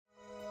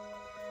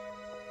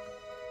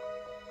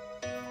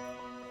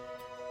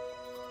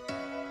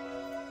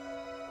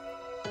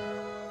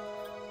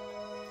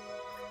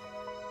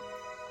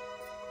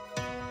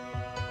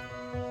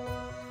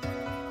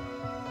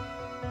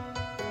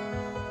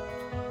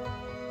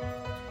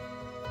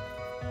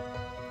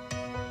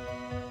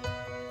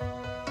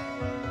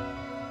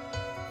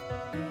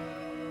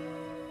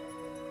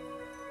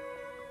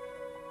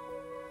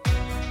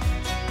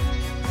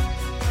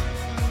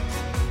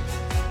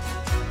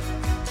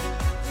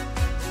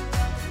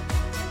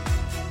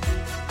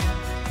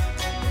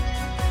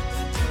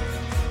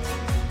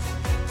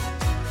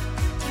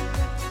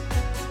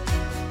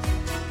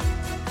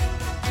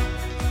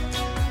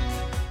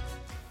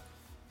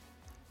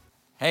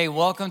Hey,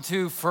 welcome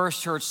to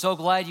First Church. So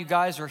glad you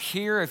guys are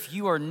here. If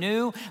you are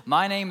new,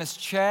 my name is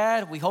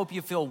Chad. We hope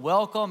you feel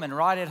welcome and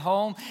right at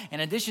home. In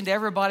addition to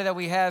everybody that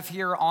we have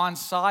here on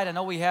site, I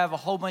know we have a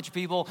whole bunch of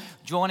people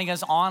joining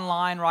us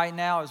online right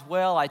now as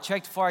well. I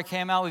checked before I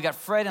came out. We've got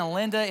Fred and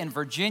Linda in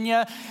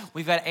Virginia.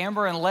 We've got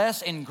Amber and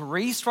Les in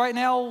Greece right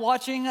now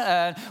watching.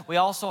 We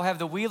also have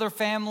the Wheeler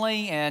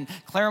family in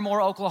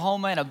Claremore,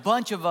 Oklahoma, and a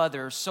bunch of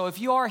others. So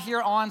if you are here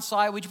on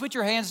site, would you put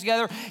your hands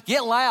together?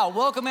 Get loud.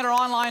 Welcome in our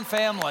online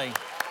family.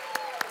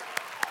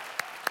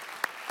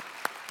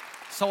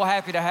 So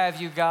happy to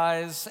have you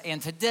guys, and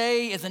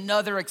today is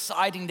another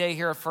exciting day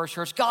here at First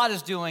Church. God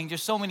is doing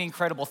just so many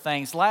incredible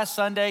things. Last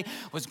Sunday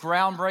was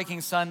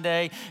groundbreaking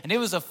Sunday, and it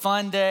was a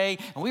fun day,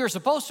 and we were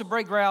supposed to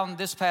break ground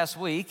this past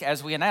week,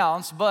 as we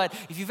announced, but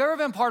if you've ever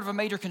been part of a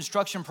major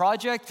construction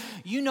project,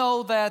 you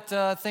know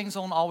that things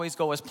don't always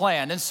go as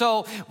planned, and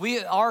so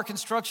our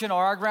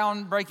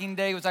groundbreaking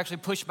day was actually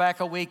pushed back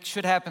a week,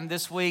 should happen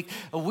this week.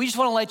 We just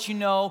want to let you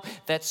know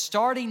that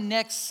starting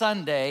next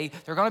Sunday,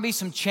 there are going to be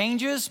some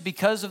changes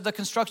because of the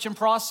construction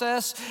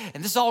process,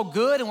 and this is all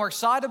good and we're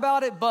excited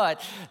about it, but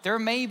there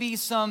may be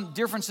some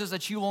differences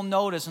that you will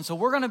notice, and so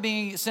we're going to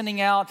be sending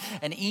out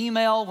an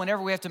email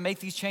whenever we have to make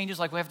these changes,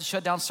 like we have to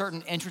shut down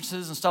certain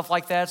entrances and stuff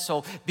like that,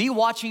 so be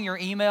watching your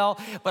email,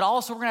 but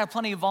also we're going to have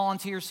plenty of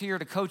volunteers here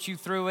to coach you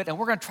through it, and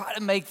we're going to try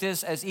to make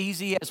this as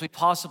easy as we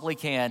possibly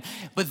can.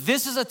 But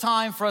this is a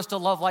time for us to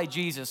love like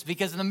Jesus,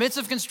 because in the midst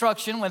of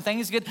construction, when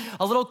things get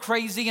a little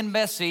crazy and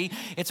messy,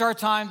 it's our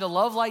time to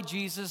love like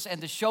Jesus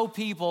and to show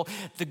people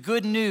the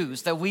good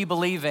news that we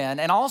believe in.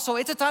 And also,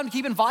 it's a time to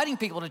keep inviting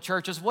people to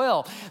church as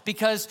well,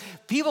 because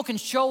people can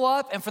show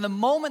up and from the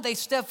moment they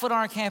step foot on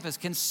our campus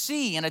can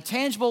see in a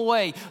tangible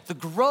way the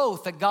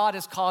growth that God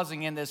is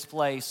causing in this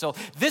place. So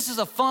this is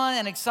a fun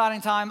and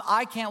exciting time.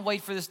 I can't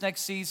wait for this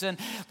next season,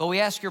 but we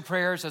ask your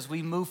prayers as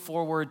we move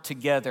forward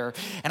together.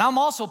 And I'm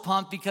also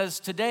pumped because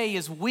today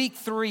is week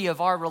 3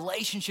 of our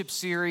relationship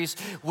series,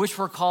 which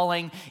we're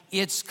calling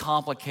It's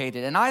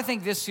Complicated. And I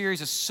think this series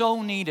is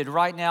so needed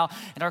right now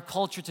in our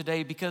culture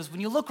today, because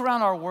when you look around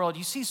our world,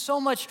 you see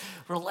so much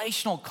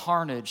relational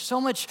carnage,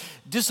 so much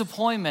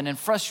disappointment and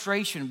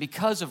frustration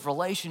because of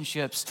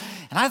relationships.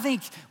 And I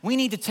think we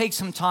need to take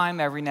some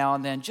time every now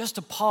and then just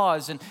to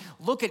pause and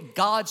look at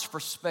God's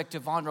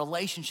perspective on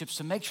relationships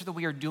to make sure that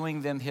we are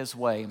doing them His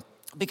way.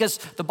 Because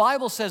the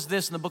Bible says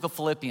this in the book of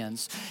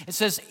Philippians. It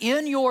says,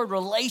 in your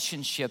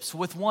relationships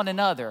with one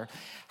another,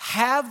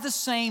 have the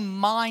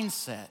same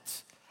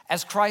mindset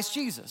as Christ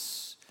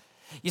Jesus.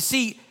 You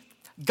see,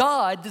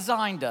 God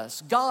designed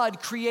us, God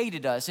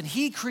created us, and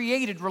He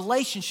created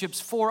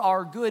relationships for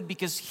our good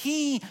because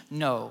He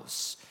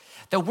knows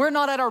that we're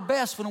not at our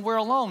best when we're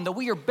alone, that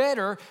we are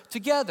better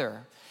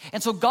together.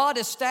 And so God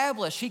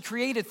established, He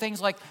created things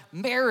like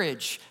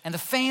marriage and the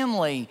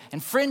family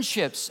and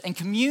friendships and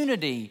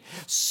community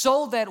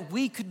so that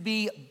we could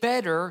be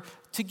better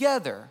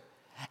together.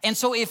 And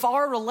so if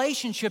our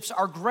relationships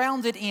are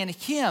grounded in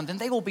Him, then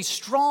they will be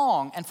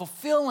strong and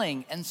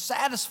fulfilling and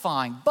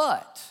satisfying.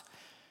 But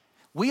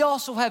we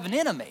also have an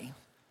enemy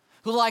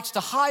who likes to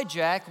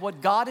hijack what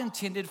God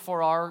intended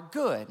for our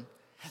good.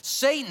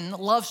 Satan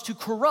loves to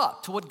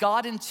corrupt what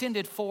God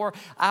intended for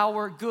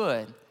our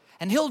good.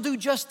 And he'll do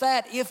just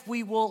that if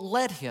we will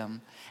let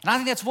him. And I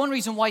think that's one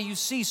reason why you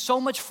see so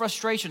much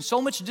frustration,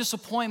 so much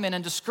disappointment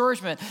and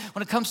discouragement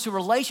when it comes to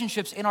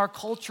relationships in our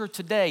culture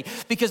today.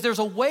 Because there's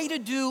a way to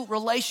do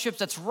relationships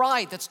that's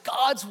right, that's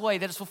God's way,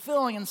 that is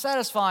fulfilling and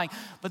satisfying.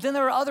 But then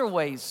there are other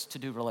ways to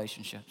do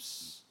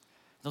relationships.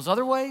 Those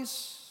other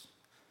ways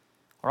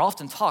are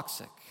often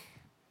toxic.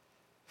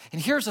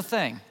 And here's the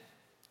thing.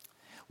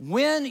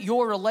 When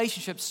your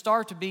relationships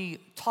start to be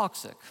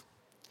toxic,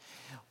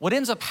 what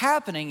ends up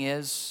happening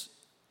is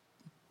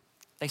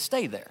they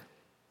stay there.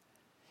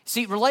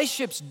 See,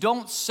 relationships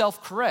don't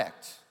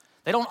self-correct.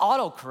 They don't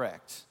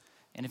auto-correct.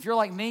 And if you're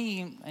like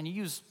me and you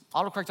use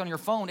autocorrect on your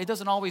phone, it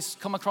doesn't always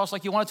come across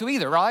like you want it to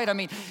either, right? I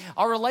mean,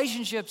 our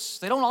relationships,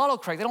 they don't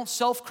autocorrect. They don't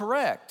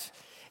self-correct.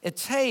 It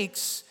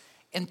takes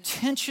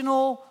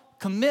intentional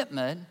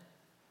commitment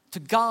to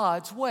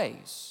God's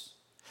ways,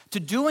 to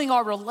doing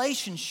our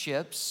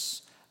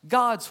relationships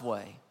God's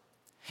way.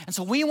 And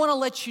so we want to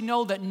let you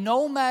know that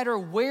no matter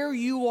where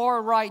you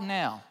are right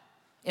now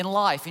in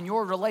life, in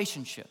your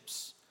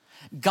relationships,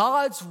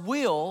 God's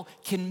will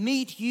can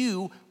meet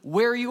you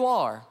where you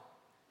are.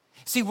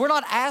 See, we're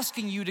not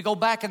asking you to go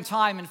back in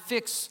time and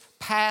fix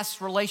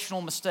past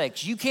relational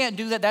mistakes. You can't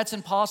do that. That's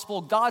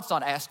impossible. God's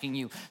not asking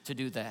you to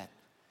do that.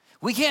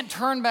 We can't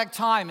turn back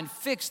time and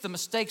fix the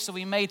mistakes that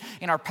we made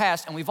in our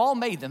past, and we've all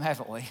made them,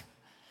 haven't we?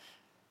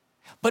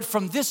 But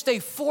from this day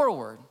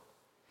forward,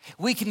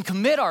 we can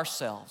commit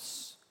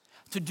ourselves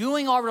to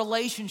doing our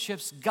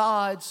relationships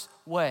God's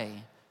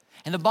way.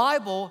 And the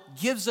Bible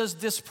gives us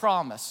this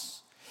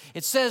promise.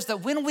 It says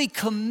that when we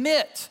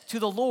commit to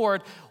the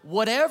Lord,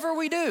 whatever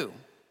we do,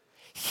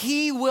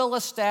 He will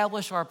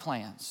establish our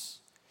plans.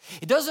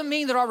 It doesn't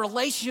mean that our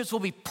relationships will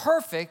be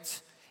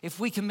perfect if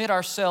we commit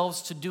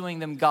ourselves to doing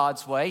them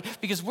God's way,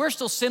 because we're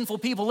still sinful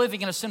people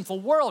living in a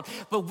sinful world.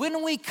 But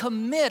when we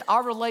commit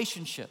our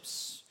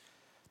relationships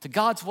to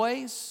God's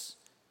ways,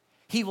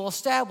 He will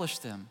establish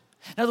them.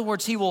 In other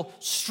words, He will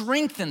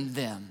strengthen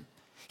them.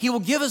 He will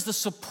give us the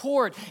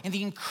support and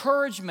the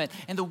encouragement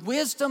and the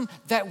wisdom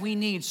that we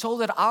need so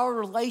that our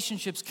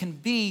relationships can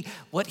be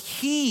what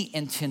He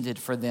intended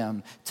for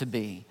them to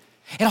be.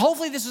 And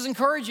hopefully this is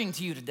encouraging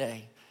to you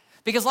today.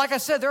 Because like I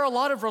said, there are a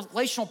lot of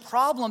relational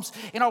problems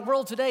in our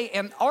world today.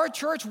 And our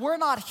church, we're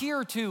not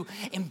here to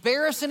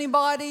embarrass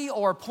anybody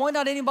or point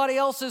out anybody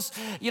else's,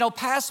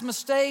 past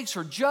mistakes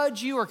or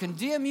judge you or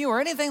condemn you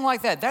or anything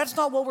like that. That's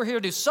not what we're here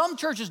to do. Some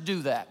churches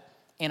do that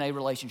in a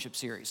relationship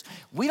series.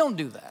 We don't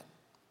do that.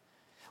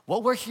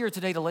 What we're here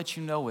today to let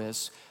you know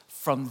is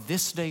from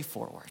this day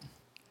forward,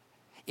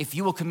 if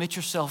you will commit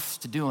yourself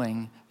to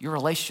doing your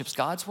relationships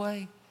God's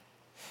way,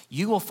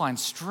 you will find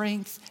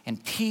strength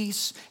and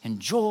peace and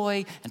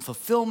joy and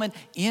fulfillment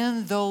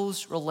in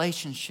those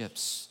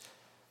relationships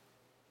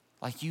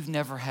like you've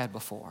never had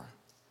before.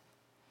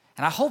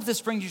 And I hope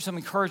this brings you some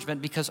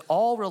encouragement because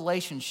all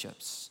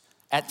relationships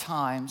at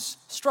times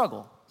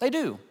struggle. They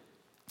do.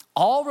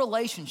 All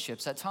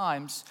relationships at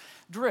times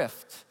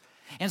drift.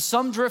 And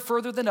some drift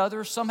further than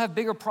others, some have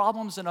bigger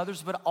problems than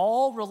others, but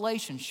all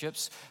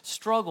relationships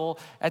struggle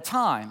at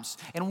times.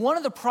 And one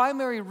of the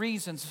primary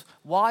reasons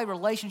why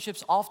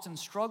relationships often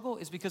struggle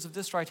is because of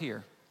this right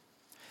here.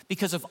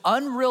 Because of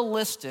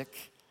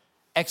unrealistic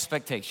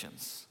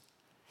expectations.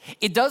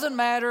 It doesn't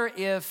matter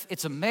if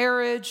it's a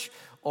marriage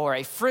or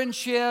a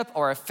friendship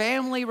or a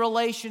family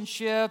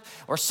relationship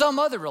or some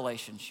other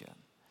relationship.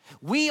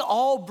 We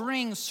all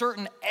bring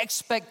certain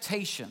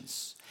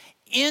expectations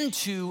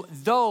into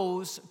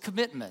those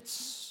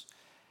commitments.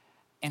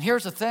 And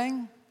here's the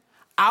thing,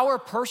 our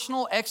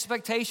personal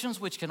expectations,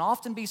 which can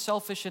often be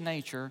selfish in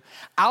nature,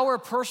 our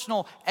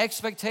personal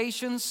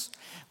expectations,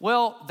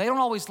 well, they don't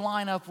always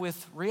line up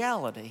with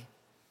reality.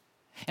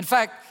 In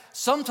fact,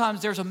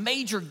 sometimes there's a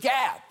major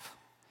gap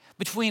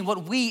between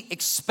what we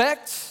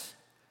expect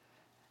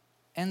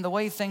and the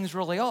way things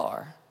really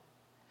are.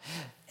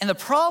 And the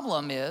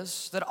problem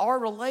is that our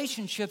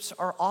relationships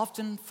are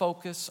often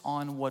focused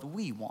on what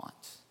we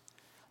want.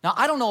 Now,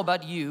 I don't know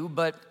about you,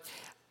 but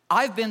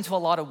I've been to a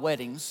lot of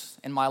weddings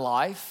in my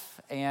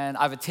life, and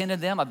I've attended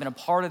them. I've been a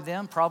part of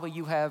them. Probably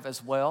you have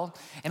as well.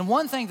 And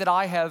one thing that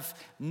I have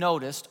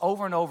noticed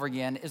over and over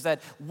again is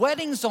that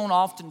weddings don't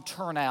often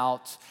turn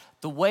out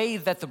the way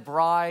that the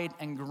bride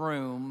and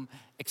groom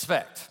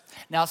expect.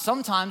 Now,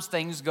 sometimes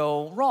things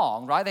go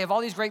wrong, right? They have all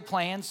these great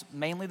plans,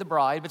 mainly the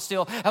bride, but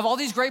still have all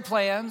these great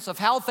plans of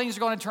how things are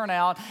going to turn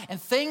out,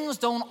 and things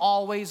don't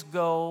always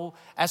go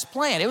as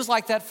planned. It was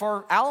like that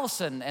for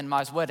Allison and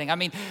my wedding. I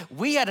mean,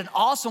 we had an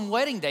awesome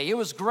wedding day. It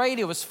was great.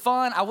 It was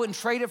fun. I wouldn't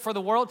trade it for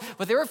the world,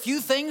 but there were a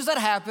few things that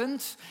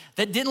happened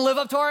that didn't live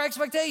up to our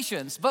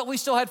expectations, but we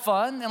still had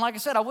fun, and like I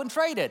said, I wouldn't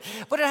trade it.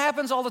 But it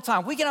happens all the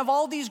time. We can have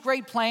all these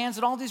great plans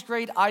and all these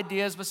great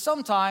ideas, but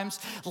sometimes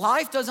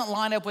life doesn't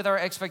line up with our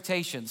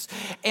expectations.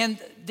 And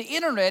the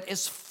internet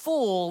is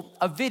full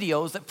of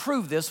videos that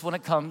prove this when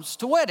it comes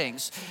to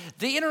weddings.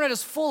 The internet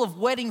is full of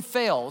wedding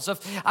fails.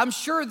 I'm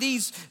sure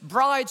these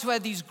brides who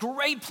had these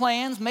great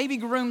plans, maybe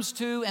grooms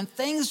too, and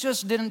things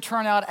just didn't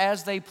turn out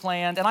as they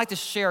planned. And I'd like to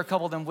share a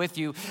couple of them with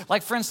you.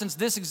 Like for instance,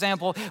 this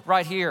example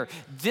right here.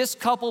 This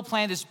couple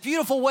planned this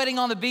beautiful wedding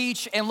on the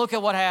beach, and look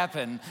at what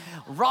happened.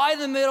 Right in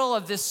the middle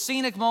of this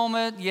scenic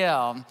moment,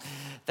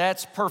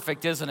 that's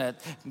perfect, isn't it?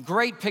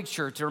 Great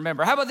picture to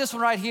remember. How about this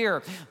one right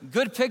here?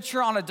 Good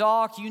picture on a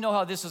dock. You know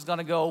how this is going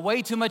to go.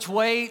 Way too much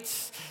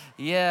weight.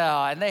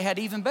 Yeah, and they had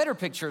even better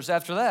pictures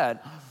after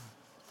that.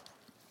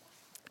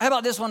 How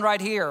about this one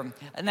right here?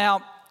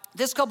 Now,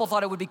 this couple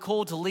thought it would be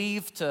cool to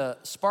leave to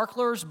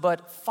sparklers,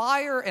 but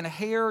fire and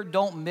hair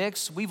don't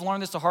mix. We've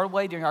learned this the hard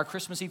way during our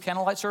Christmas Eve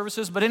candlelight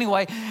services. But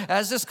anyway,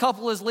 as this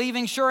couple is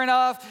leaving, sure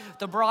enough,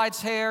 the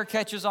bride's hair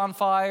catches on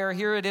fire.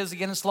 Here it is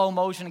again in slow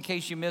motion in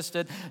case you missed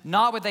it.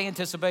 Not what they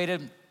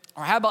anticipated.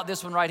 Or how about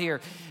this one right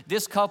here?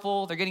 This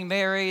couple, they're getting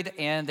married,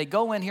 and they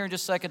go in here in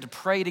just a second to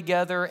pray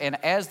together.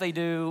 And as they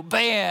do,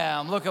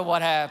 bam, look at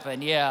what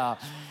happened. Yeah.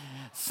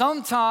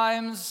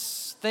 Sometimes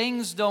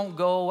things don't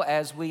go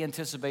as we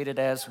anticipated,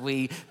 as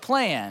we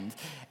planned.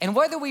 And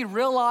whether we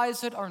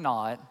realize it or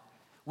not,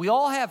 we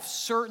all have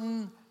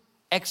certain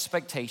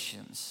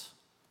expectations,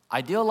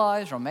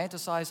 idealized,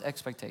 romanticized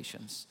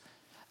expectations,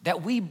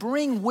 that we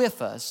bring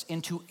with us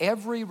into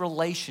every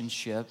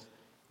relationship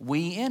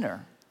we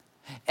enter.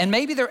 And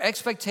maybe they're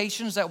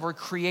expectations that were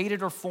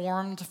created or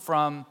formed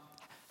from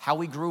how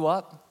we grew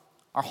up,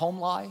 our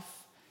home life.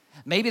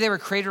 Maybe they were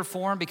created or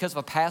formed because of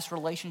a past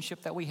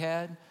relationship that we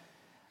had.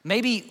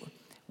 Maybe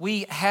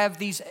we have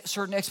these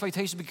certain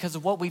expectations because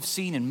of what we've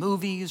seen in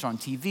movies or on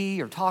TV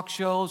or talk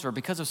shows or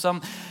because of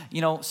some,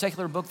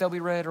 secular book that we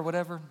read or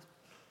whatever.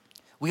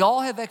 We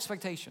all have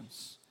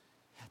expectations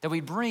that we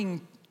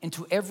bring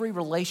into every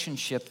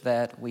relationship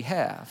that we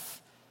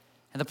have.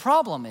 And the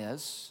problem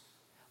is,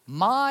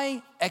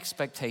 my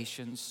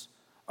expectations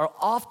are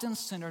often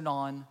centered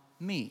on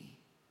me.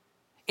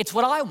 It's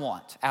what I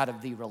want out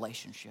of the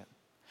relationship.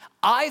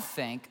 I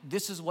think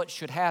this is what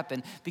should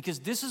happen because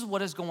this is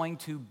what is going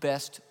to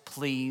best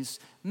please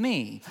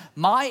me.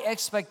 My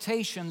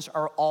expectations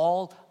are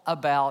all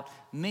about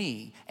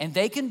me, and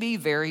they can be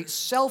very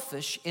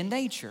selfish in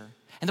nature.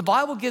 And the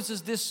Bible gives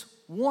us this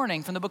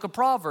warning from the book of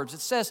Proverbs.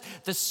 It says,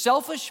 the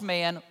selfish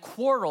man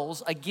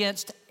quarrels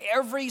against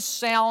every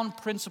sound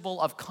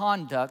principle of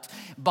conduct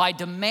by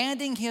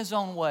demanding his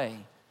own way.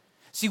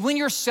 See, when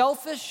you're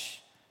selfish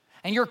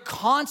and you're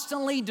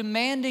constantly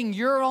demanding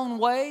your own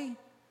way,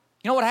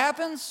 you know what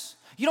happens?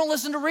 You don't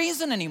listen to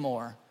reason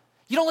anymore.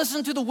 You don't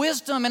listen to the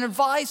wisdom and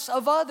advice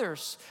of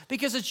others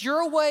because it's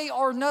your way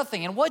or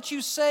nothing. And what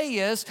you say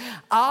is,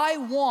 I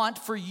want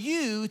for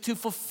you to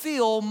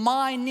fulfill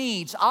my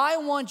needs. I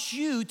want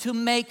you to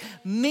make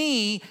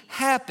me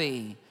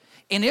happy.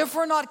 And if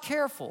we're not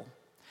careful,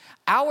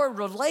 our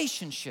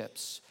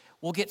relationships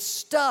will get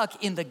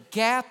stuck in the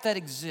gap that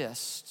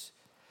exists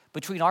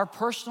between our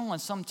personal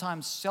and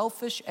sometimes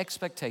selfish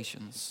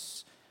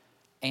expectations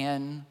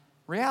and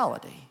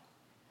reality.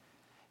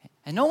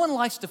 And no one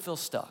likes to feel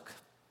stuck.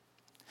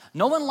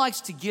 No one likes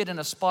to get in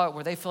a spot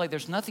where they feel like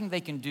there's nothing they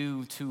can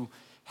do to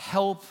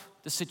help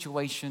the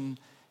situation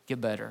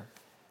get better.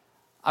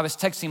 I was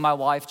texting my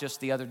wife just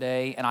the other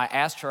day, and I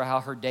asked her how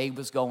her day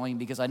was going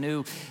because I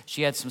knew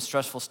she had some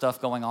stressful stuff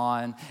going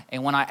on.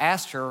 And when I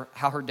asked her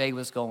how her day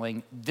was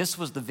going, this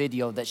was the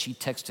video that she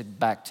texted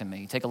back to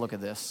me. Take a look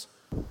at this.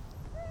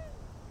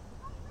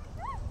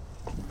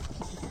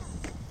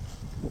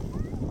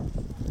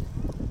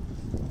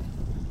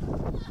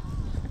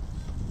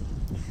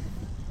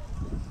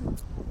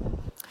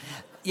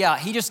 Yeah,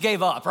 he just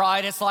gave up,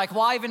 right? It's like,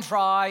 why even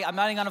try? I'm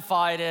not even gonna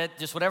fight it.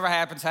 Just whatever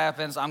happens,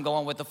 happens. I'm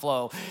going with the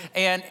flow.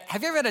 And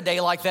have you ever had a day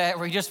like that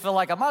where you just feel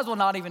like I might as well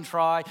not even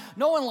try?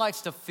 No one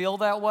likes to feel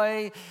that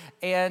way.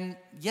 And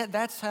yet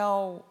that's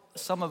how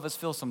some of us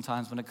feel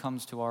sometimes when it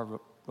comes to our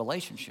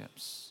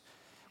relationships.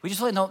 We just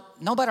feel like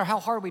no matter how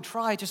hard we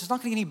try, it's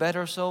not gonna get any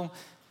better. So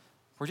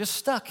we're just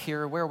stuck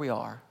here where we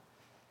are.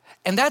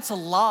 And that's a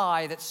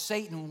lie that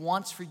Satan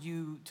wants for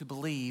you to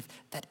believe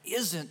that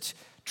isn't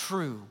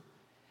true.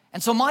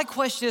 And so my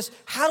question is,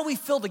 how do we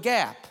fill the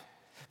gap?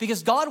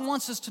 Because God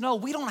wants us to know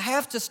we don't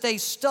have to stay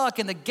stuck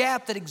in the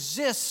gap that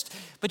exists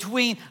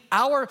between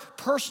our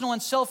personal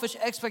and selfish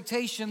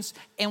expectations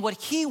and what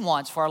He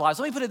wants for our lives.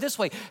 Let me put it this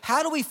way.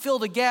 How do we fill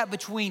the gap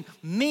between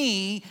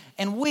me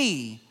and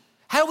we?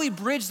 How do we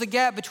bridge the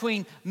gap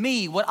between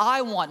me, what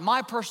I want,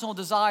 my personal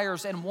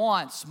desires and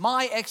wants,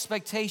 my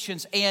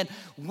expectations, and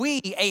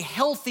we, a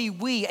healthy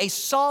we, a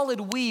solid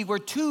we, where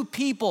two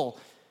people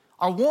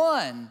are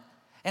one,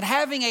 and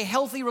having a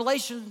healthy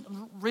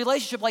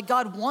relationship like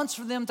God wants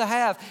for them to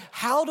have?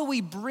 How do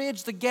we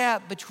bridge the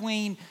gap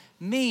between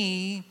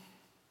me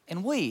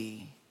and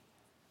we?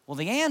 Well,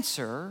 the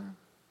answer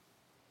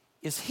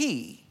is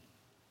He.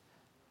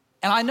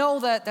 And I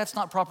know that that's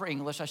not proper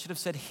English. I should have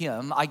said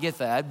Him. I get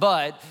that.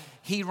 But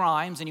He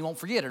rhymes and you won't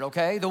forget it,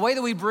 okay? The way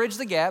that we bridge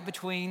the gap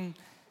between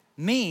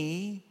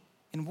me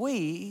and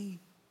we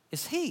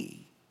is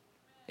He.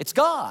 It's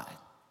God.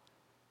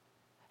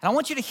 And I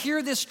want you to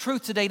hear this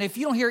truth today. And if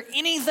you don't hear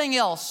anything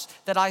else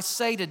that I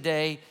say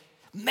today,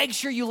 make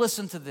sure you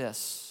listen to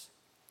this.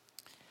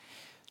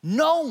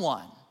 No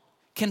one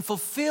can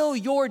fulfill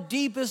your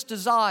deepest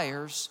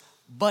desires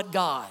but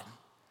God.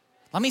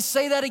 Let me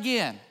say that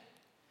again.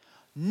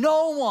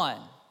 No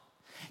one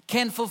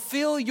can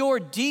fulfill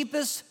your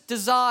deepest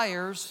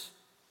desires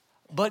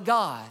but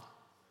God.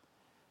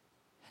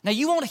 Now,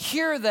 you won't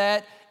hear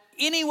that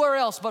anywhere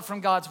else but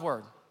from God's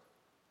Word.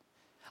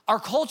 Our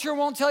culture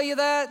won't tell you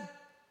that.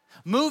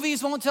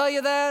 Movies won't tell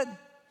you that.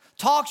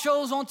 Talk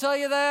shows won't tell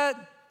you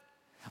that.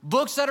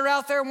 Books that are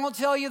out there won't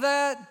tell you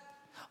that.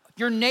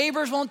 Your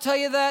neighbors won't tell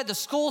you that. The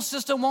school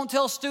system won't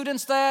tell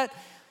students that.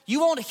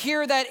 You won't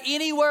hear that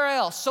anywhere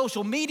else.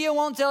 Social media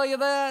won't tell you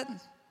that.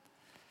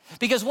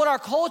 Because what our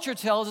culture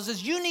tells us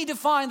is you need to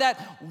find that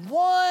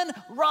one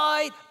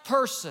right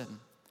person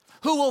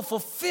who will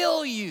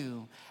fulfill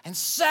you and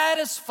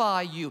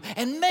satisfy you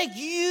and make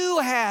you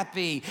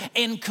happy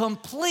and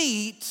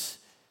complete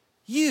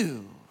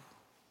you.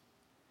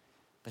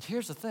 But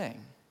here's the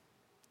thing.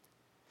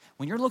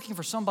 When you're looking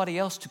for somebody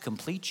else to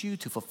complete you,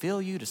 to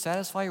fulfill you, to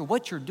satisfy you,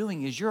 what you're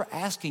doing is you're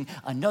asking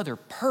another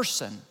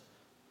person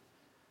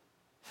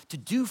to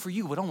do for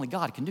you what only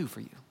God can do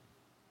for you.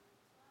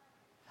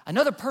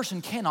 Another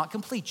person cannot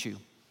complete you.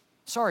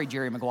 Sorry,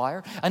 Jerry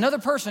Maguire. Another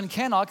person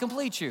cannot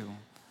complete you.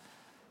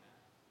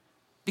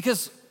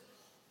 Because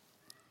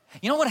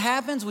you know what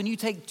happens when you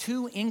take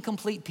two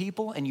incomplete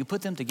people and you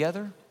put them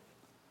together?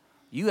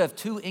 You have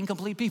two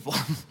incomplete people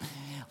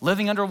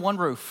living under one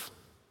roof.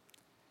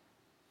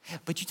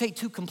 But you take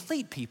two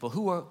complete people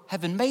who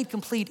have been made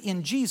complete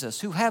in Jesus,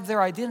 who have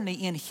their identity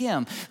in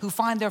Him, who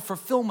find their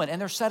fulfillment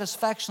and their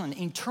satisfaction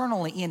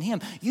internally in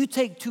Him. You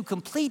take two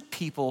complete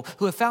people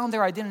who have found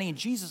their identity in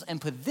Jesus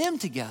and put them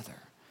together.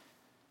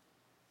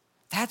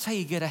 That's how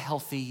you get a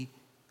healthy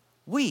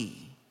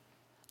we.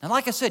 And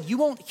like I said, you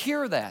won't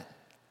hear that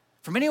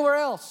from anywhere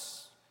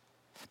else.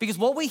 Because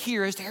what we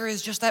hear is there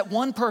is just that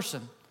one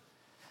person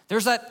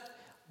There's that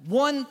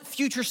one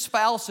future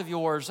spouse of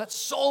yours, that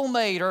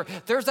soulmate, or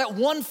there's that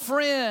one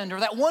friend or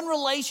that one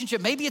relationship.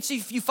 Maybe it's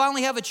if you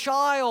finally have a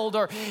child,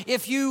 or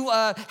if you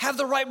have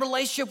the right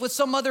relationship with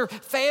some other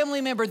family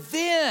member,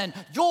 then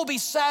you'll be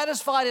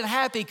satisfied and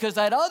happy because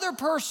that other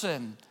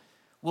person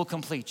will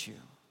complete you.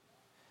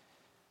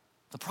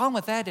 The problem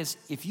with that is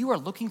if you are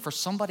looking for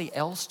somebody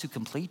else to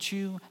complete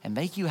you and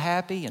make you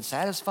happy and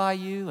satisfy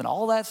you and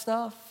all that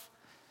stuff,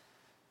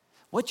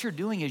 what you're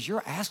doing is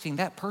you're asking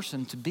that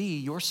person to be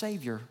your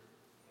Savior.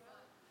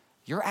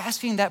 You're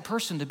asking that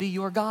person to be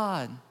your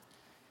God.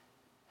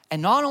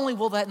 And not only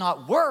will that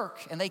not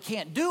work and they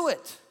can't do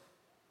it,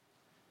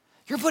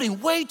 you're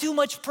putting way too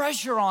much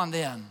pressure on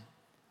them.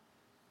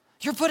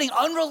 You're putting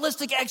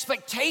unrealistic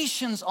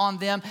expectations on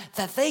them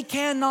that they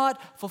cannot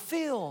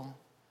fulfill.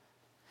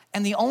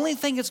 And the only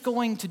thing it's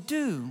going to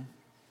do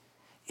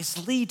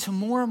is lead to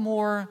more and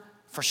more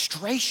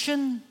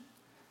frustration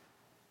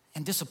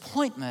and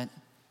disappointment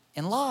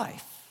in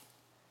life.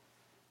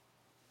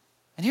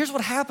 And here's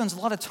what happens a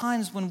lot of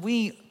times when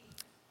we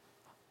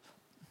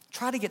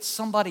try to get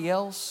somebody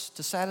else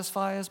to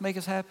satisfy us, make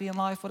us happy in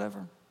life,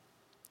 whatever.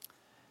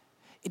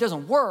 It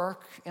doesn't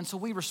work, and so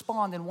we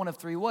respond in one of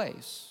three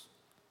ways.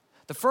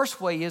 The first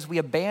way is we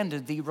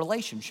abandon the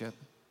relationship.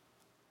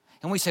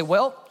 And we say,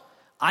 well,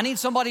 I need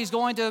somebody who's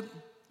going to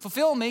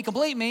fulfill me,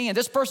 complete me, and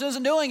this person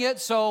isn't doing it,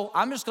 so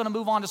I'm just going to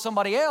move on to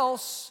somebody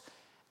else,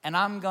 and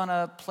I'm going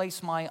to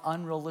place my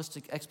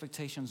unrealistic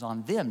expectations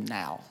on them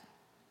now.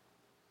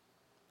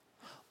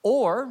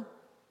 Or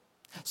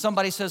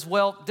somebody says,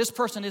 well, this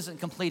person isn't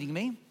completing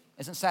me,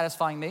 isn't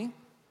satisfying me.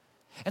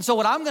 And so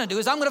what I'm going to do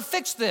is I'm going to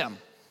fix them.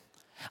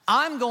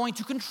 I'm going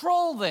to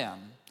control them.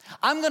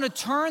 I'm going to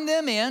turn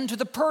them into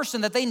the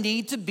person that they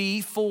need to be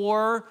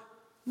for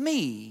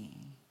me.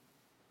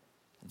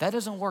 That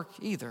doesn't work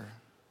either.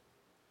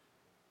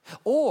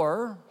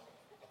 Or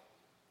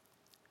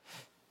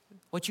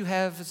what you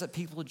have is that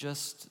people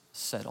just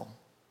settle.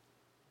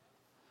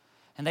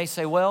 And they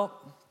say, well,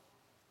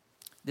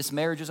 this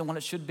marriage isn't what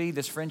it should be.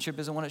 This friendship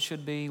isn't what it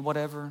should be,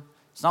 whatever.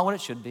 It's not what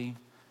it should be.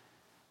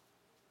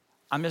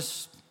 I'm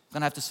just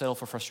going to have to settle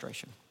for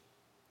frustration.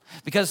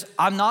 Because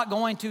I'm not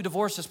going to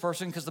divorce this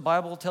person because the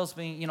Bible tells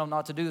me,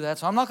 not to do that.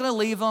 So I'm not going to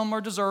leave them or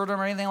desert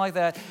them or anything like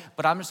that.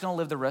 But I'm just going to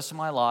live the rest of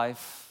my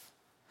life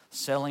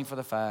settling for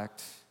the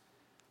fact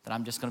that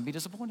I'm just going to be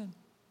disappointed.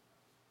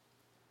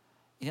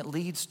 And it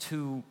leads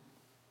to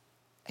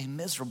a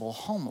miserable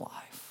home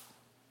life.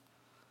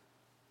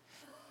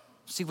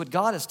 See, what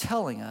God is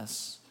telling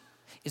us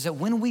is that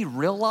when we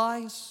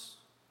realize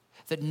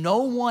that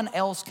no one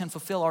else can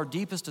fulfill our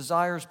deepest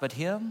desires but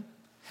Him,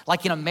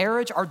 like in a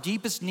marriage, our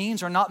deepest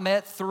needs are not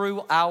met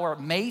through our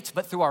mate,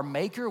 but through our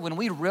Maker. When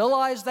we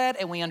realize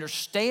that and we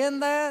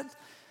understand that,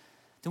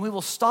 then we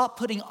will stop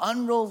putting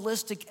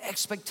unrealistic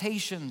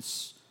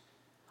expectations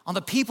on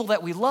the people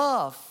that we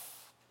love.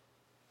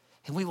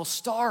 And we will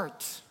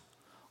start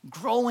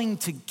growing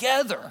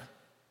together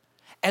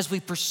as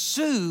we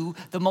pursue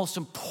the most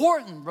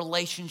important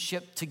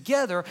relationship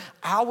together,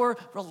 our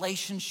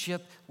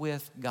relationship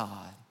with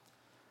God.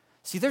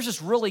 See, there's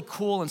this really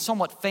cool and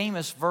somewhat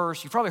famous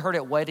verse, you've probably heard it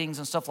at weddings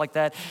and stuff like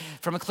that,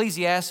 from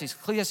Ecclesiastes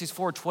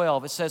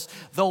 4:12. It says,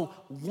 though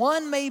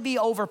one may be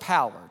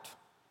overpowered,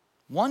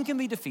 one can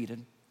be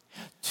defeated,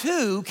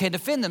 two can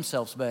defend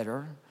themselves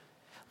better,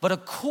 but a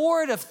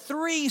cord of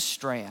 3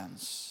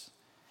 strands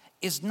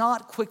is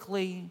not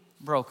quickly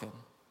broken.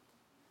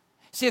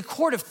 See, a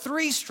cord of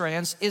 3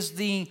 strands is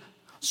the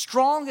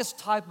strongest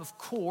type of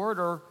cord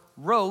or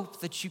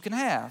rope that you can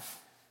have.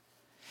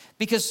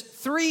 Because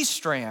 3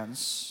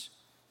 strands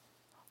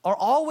are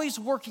always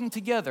working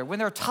together. When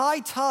they're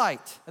tied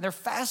tight and they're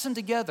fastened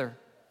together,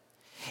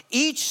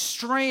 each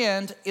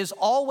strand is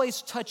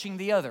always touching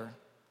the other.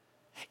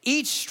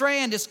 Each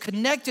strand is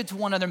connected to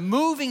one another,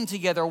 moving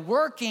together,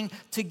 working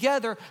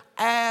together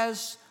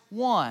as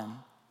one.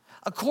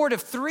 A cord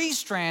of 3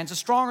 strands is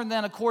stronger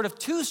than a cord of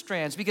 2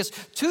 strands because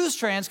 2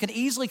 strands can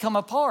easily come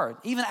apart,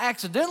 even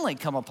accidentally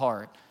come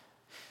apart.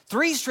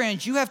 3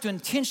 strands, you have to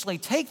intentionally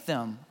take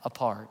them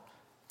apart.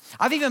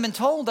 I've even been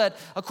told that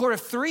a cord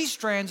of 3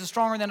 strands is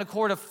stronger than a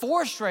cord of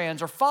 4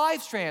 strands or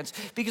 5 strands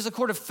because a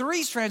cord of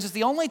 3 strands is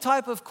the only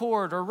type of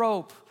cord or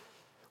rope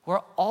where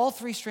all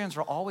 3 strands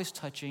are always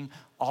touching,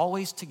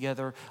 always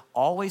together,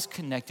 always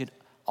connected,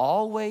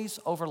 always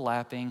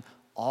overlapping,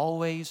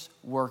 always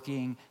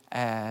working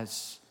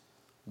as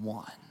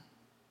one.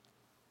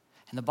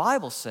 And the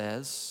Bible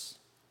says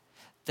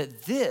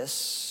that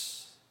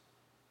this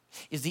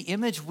is the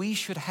image we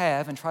should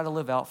have and try to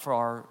live out for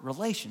our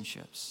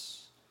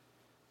relationships.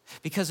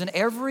 Because in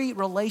every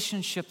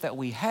relationship that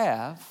we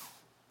have,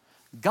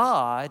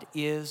 God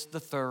is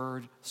the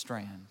 3rd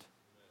strand.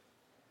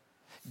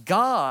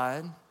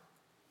 God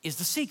is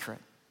the secret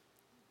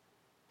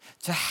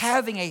to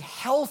having a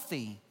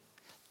healthy,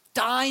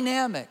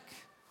 dynamic,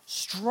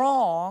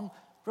 strong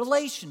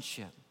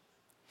relationship.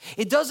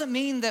 It doesn't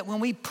mean that when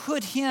we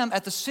put Him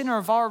at the center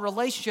of our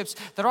relationships,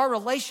 that our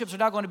relationships are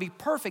not going to be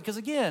perfect, because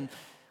again,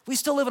 we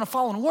still live in a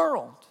fallen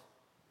world.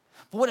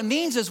 But what it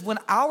means is when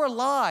our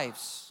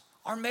lives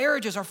our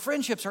marriages, our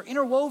friendships are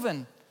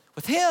interwoven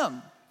with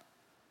Him.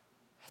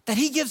 That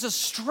He gives us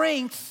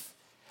strength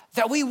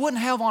that we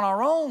wouldn't have on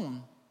our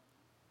own.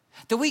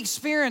 That we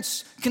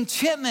experience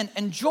contentment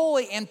and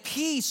joy and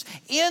peace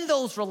in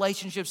those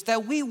relationships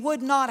that we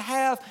would not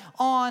have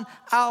on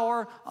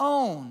our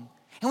own.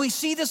 And we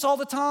see this all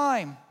the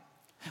time.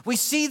 We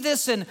see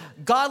this in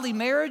godly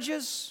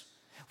marriages.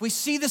 We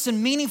see this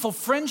in meaningful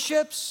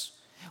friendships.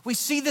 We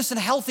see this in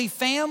healthy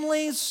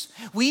families.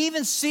 We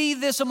even see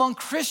this among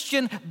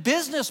Christian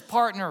business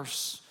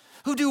partners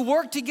who do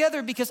work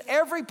together because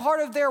every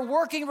part of their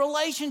working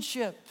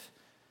relationship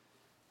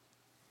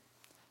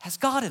has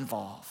God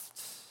involved.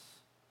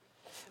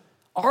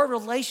 Our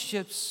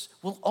relationships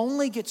will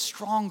only get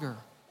stronger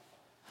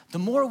the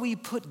more we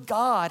put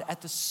God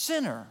at the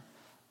center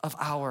of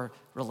our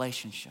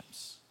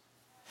relationships.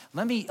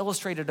 Let me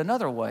illustrate it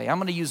another way. I'm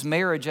going to use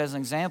marriage as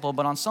an example,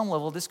 but on some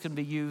level, this could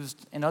be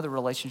used in other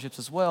relationships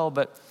as well.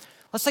 But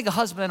let's take a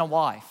husband and a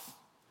wife.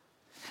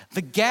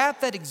 The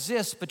gap that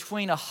exists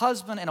between a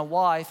husband and a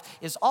wife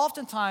is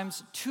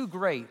oftentimes too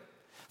great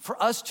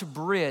for us to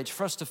bridge,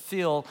 for us to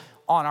fill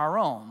on our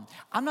own.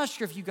 I'm not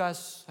sure if you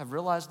guys have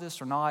realized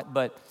this or not,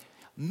 but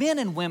men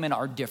and women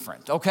are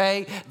different,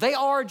 okay? They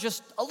are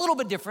just a little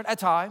bit different at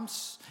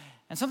times.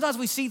 And sometimes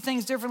we see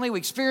things differently, we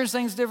experience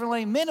things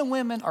differently. Men and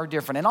women are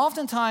different. And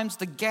oftentimes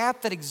the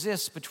gap that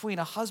exists between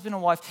a husband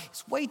and wife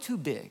is way too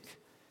big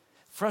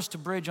for us to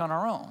bridge on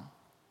our own.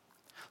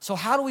 So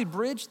how do we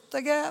bridge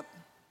the gap?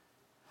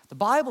 The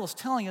Bible is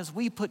telling us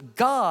we put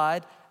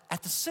God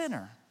at the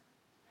center.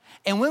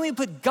 And when we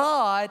put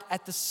God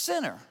at the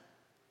center,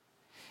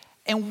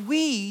 and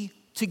we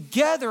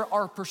together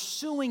are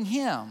pursuing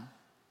Him,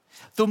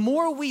 the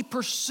more we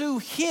pursue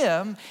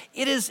Him,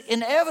 it is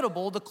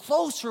inevitable the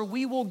closer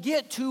we will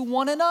get to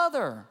one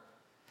another.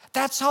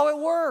 That's how it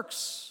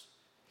works.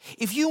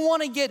 If you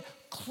want to get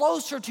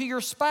closer to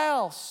your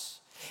spouse,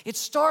 it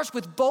starts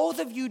with both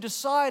of you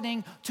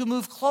deciding to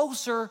move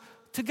closer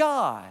to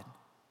God.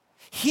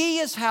 He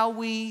is how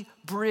we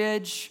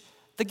bridge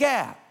the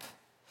gap.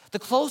 The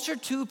closer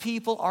two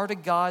people are to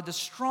God, the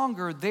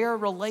stronger their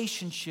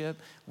relationship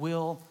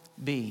will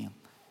be.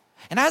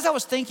 And as I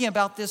was thinking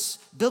about this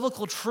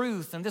biblical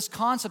truth and this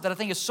concept that I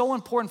think is so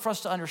important for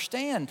us to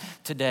understand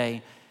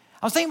today,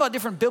 I was thinking about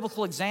different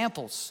biblical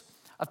examples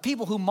of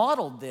people who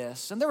modeled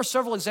this. And there were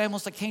several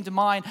examples that came to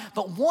mind,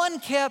 but one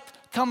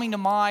kept coming to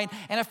mind.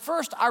 And at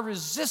first I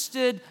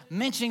resisted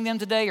mentioning them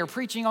today or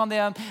preaching on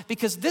them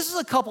because this is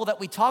a couple that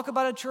we talk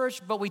about at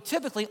church, but we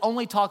typically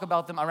only talk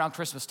about them around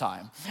Christmas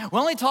time. We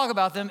only talk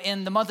about them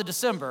in the month of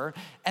December,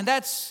 and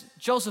that's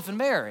Joseph and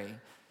Mary,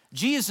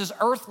 Jesus'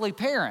 earthly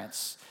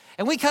parents.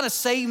 And we kind of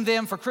save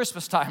them for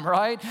Christmas time,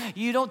 right?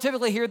 You don't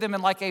typically hear them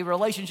in like a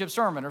relationship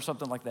sermon or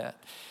something like that.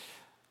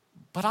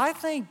 But I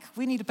think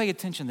we need to pay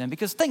attention then,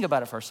 because think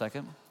about it for a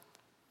second.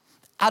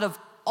 Out of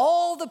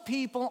all the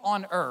people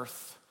on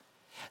earth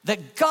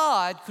that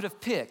God could have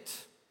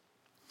picked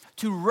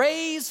to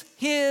raise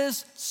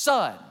His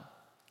son,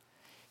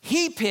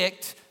 He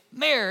picked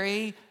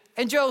Mary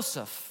and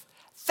Joseph.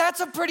 That's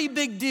a pretty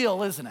big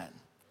deal, isn't it?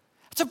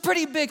 It's a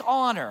pretty big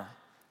honor.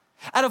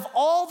 Out of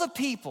all the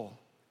people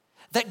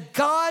that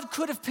God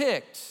could have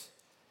picked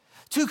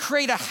to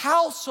create a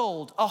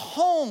household, a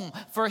home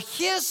for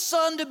His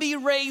son to be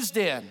raised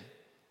in,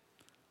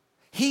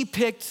 He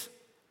picked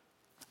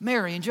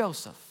Mary and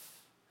Joseph.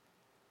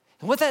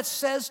 And what that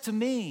says to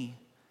me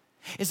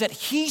is that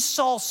He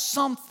saw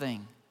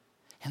something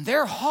in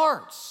their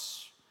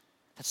hearts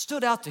that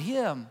stood out to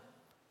Him.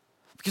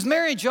 Because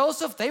Mary and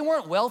Joseph, they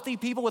weren't wealthy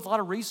people with a lot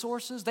of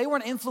resources. They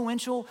weren't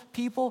influential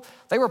people.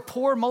 They were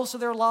poor most of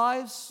their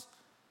lives.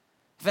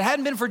 If it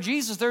hadn't been for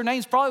Jesus, their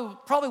names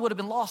probably would have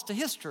been lost to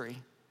history.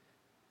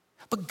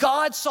 But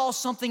God saw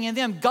something in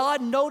them.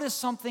 God noticed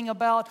something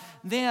about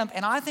them.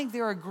 And I think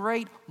they're a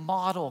great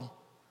model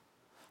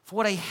for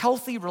what a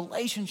healthy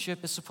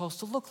relationship is supposed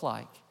to look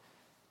like.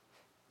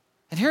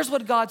 And here's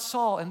what God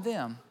saw in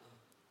them.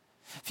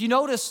 If you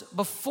notice,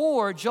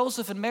 before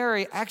Joseph and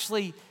Mary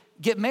actually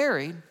get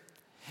married,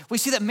 we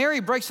see that Mary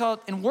breaks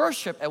out in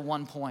worship at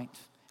one point.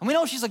 And we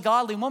know she's a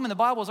godly woman. The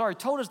Bible has already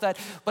told us that.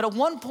 But at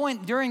one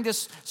point during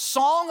this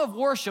song of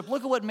worship,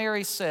 look at what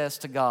Mary says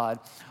to God.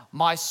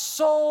 My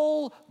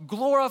soul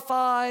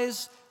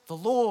glorifies the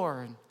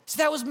Lord. See,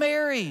 that was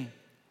Mary.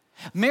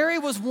 Mary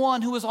was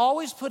one who was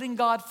always putting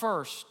God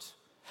first.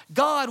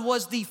 God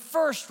was the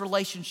first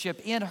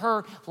relationship in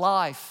her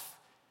life.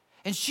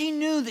 And she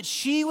knew that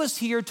she was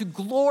here to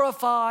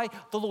glorify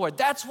the Lord.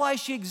 That's why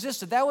she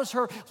existed. That was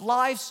her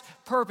life's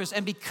purpose.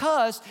 And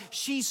because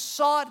she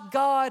sought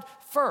God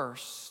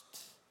first,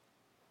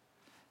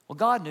 well,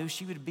 God knew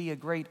she would be a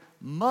great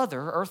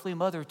mother, earthly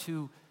mother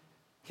to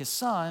His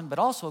son, but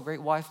also a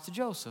great wife to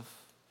Joseph.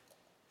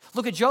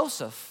 Look at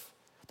Joseph.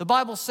 The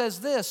Bible says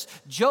this,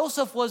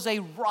 Joseph was a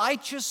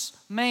righteous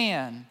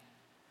man.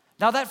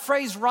 Now that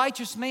phrase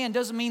righteous man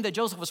doesn't mean that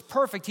Joseph was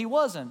perfect. He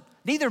wasn't.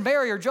 Neither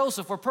Mary or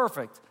Joseph were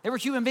perfect. They were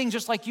human beings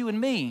just like you and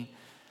me.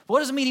 What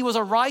does it mean he was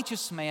a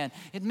righteous man?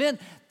 It meant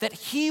that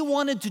he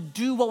wanted to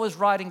do what was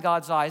right in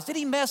God's eyes. Did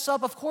he mess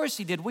up? Of course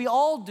he did. We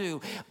all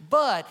do.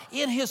 But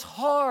in his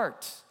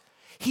heart,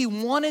 he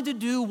wanted to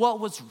do what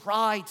was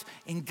right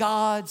in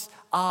God's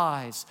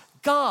eyes.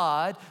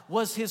 God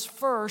was his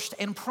first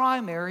and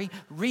primary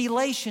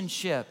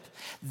relationship.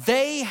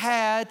 They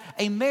had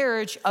a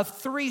marriage of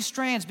 3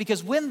 strands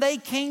because when they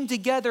came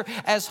together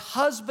as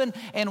husband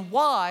and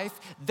wife,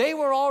 they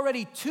were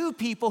already 2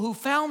 people who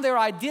found their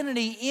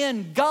identity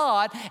in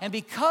God, and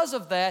because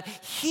of that,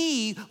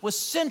 he was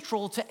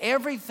central to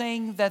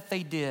everything that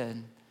they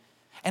did.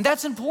 And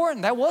that's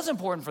important. That was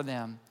important for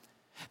them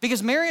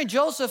because Mary and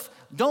Joseph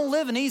don't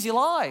live an easy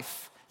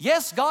life.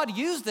 Yes, God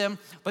used them,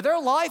 but their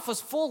life was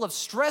full of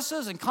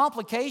stresses and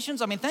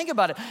complications. I mean, think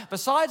about it.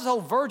 Besides the whole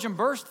virgin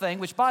birth thing,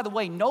 which, by the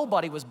way,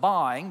 nobody was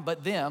buying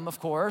but them, of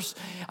course.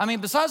 I mean,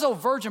 besides the whole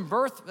virgin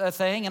birth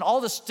thing and all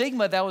the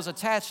stigma that was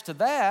attached to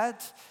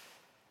that,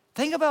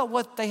 think about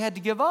what they had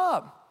to give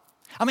up.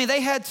 I mean,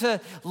 they had to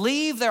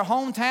leave their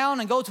hometown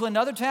and go to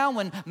another town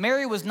when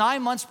Mary was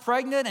 9 months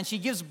pregnant and she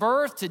gives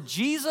birth to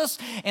Jesus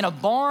in a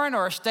barn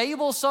or a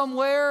stable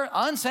somewhere,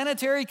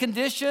 unsanitary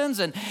conditions.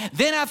 And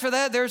then after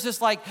that, there's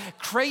this like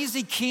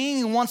crazy king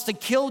who wants to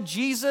kill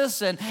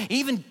Jesus and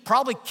even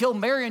probably kill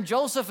Mary and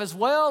Joseph as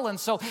well. And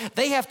so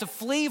they have to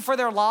flee for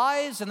their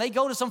lives and they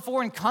go to some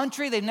foreign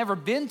country they've never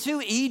been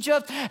to,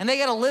 Egypt, and they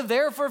got to live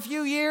there for a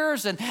few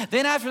years. And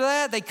then after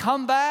that, they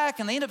come back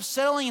and they end up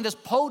settling in this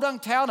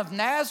podunk town of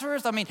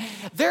Nazareth. I mean,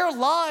 their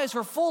lives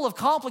were full of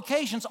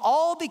complications,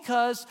 all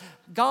because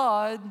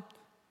God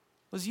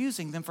was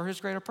using them for his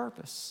greater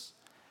purpose.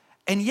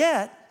 And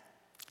yet,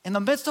 in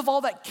the midst of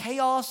all that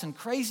chaos and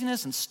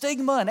craziness and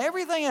stigma and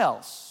everything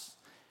else,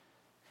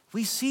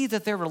 we see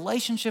that their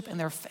relationship and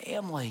their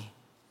family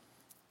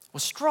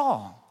was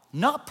strong,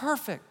 not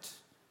perfect,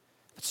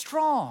 but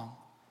strong.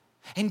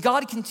 And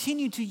God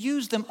continued to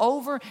use them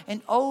over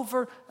and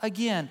over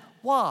again.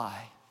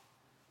 Why?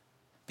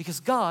 Because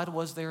God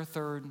was their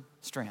third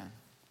strand.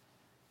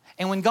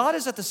 And when God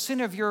is at the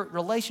center of your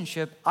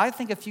relationship, I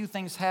think a few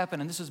things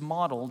happen, and this is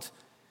modeled in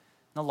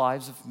the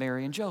lives of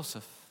Mary and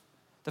Joseph.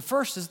 The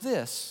first is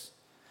this.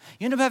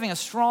 You end up having a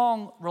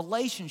strong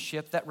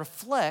relationship that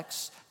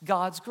reflects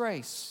God's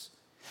grace.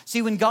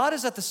 See, when God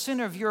is at the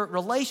center of your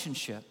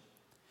relationship,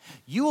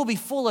 you will be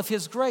full of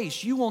his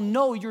grace. You will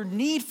know your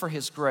need for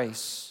his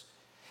grace.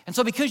 And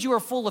so because you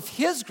are full of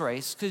his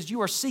grace, because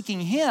you are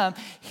seeking him,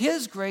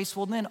 his grace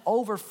will then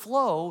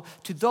overflow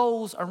to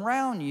those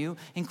around you,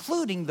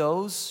 including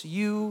those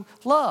you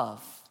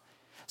love.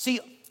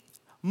 See,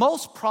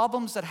 most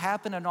problems that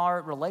happen in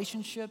our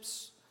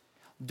relationships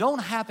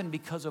don't happen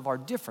because of our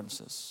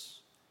differences,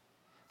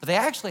 but they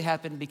actually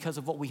happen because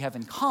of what we have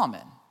in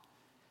common.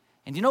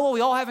 And you know what we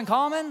all have in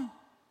common?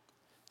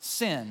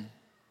 Sin.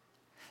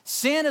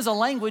 Sin is a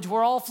language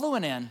we're all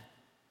fluent in.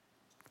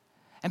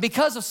 And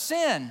because of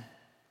sin,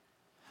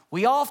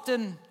 we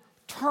often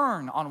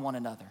turn on one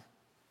another.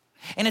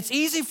 And it's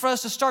easy for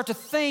us to start to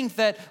think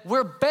that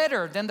we're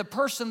better than the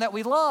person that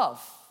we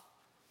love.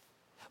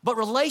 But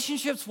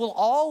relationships will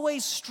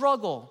always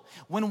struggle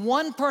when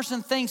one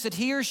person thinks that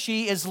he or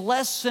she is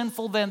less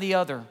sinful than the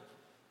other.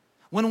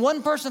 When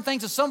one person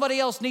thinks that somebody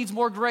else needs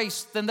more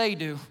grace than they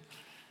do.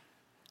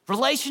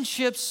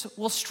 Relationships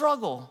will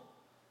struggle.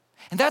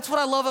 And that's what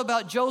I love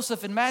about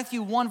Joseph. In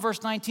Matthew 1,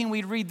 verse 19,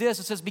 we read this.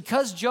 It says,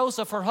 because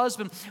Joseph, her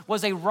husband,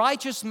 was a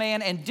righteous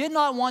man and did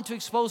not want to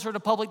expose her to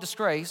public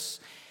disgrace,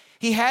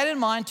 he had in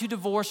mind to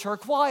divorce her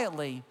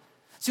quietly.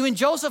 See, when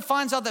Joseph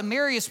finds out that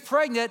Mary is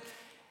pregnant,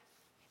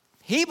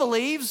 he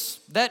believes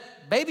that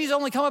babies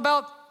only come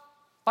about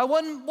by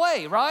one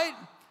way, right?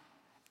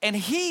 And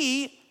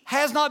he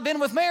has not been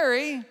with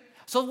Mary.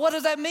 So what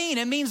does that mean?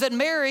 It means that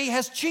Mary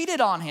has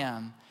cheated on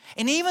him.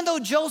 And even though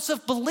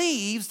Joseph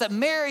believes that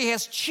Mary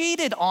has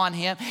cheated on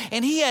him,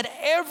 and he had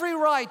every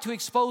right to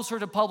expose her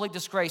to public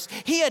disgrace,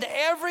 he had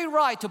every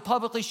right to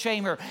publicly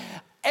shame her.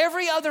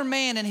 Every other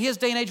man in his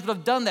day and age would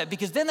have done that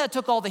because then that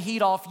took all the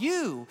heat off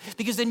you.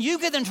 Because then you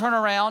could then turn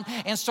around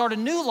and start a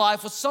new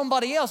life with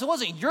somebody else. It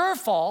wasn't your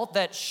fault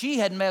that she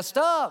had messed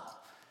up.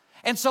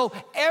 And so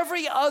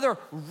every other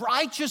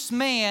righteous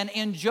man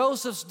in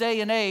Joseph's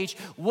day and age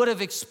would have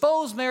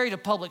exposed Mary to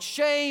public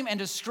shame and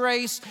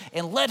disgrace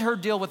and let her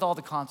deal with all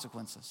the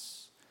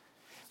consequences.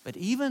 But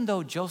even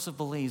though Joseph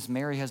believes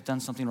Mary has done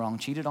something wrong,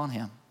 cheated on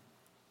him,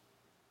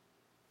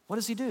 what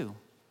does he do?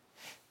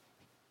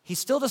 He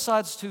still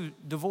decides to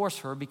divorce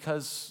her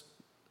because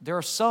there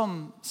are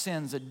some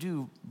sins that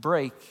do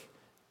break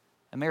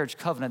a marriage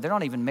covenant. They're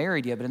not even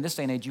married yet, but in this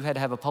day and age, you had to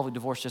have a public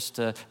divorce just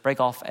to break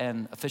off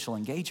an official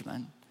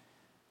engagement.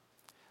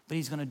 But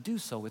he's going to do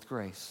so with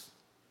grace.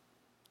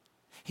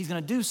 He's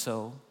going to do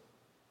so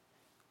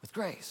with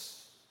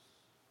grace.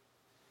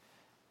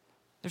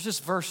 There's this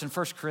verse in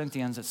 1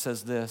 Corinthians that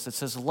says this. It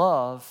says,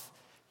 love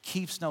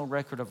keeps no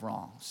record of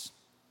wrongs.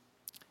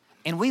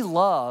 And we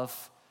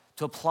love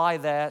to apply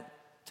that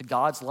to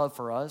God's love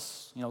for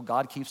us. You know,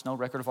 God keeps no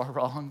record of our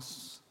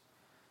wrongs.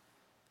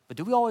 But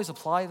do we always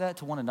apply that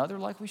to one another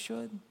like we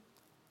should?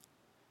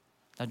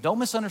 Now, don't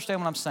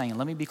misunderstand what I'm saying.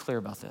 Let me be clear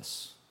about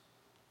this.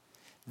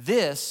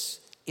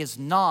 This is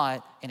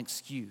not an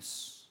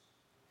excuse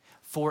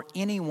for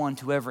anyone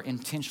to ever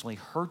intentionally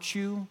hurt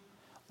you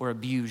or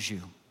abuse you.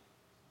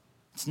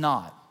 It's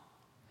not.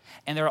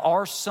 And there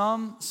are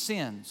some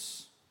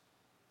sins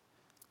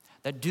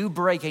that do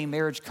break a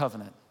marriage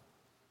covenant,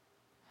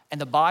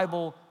 and the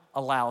Bible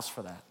allows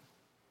for that.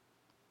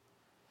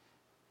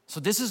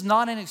 So this is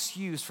not an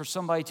excuse for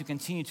somebody to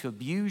continue to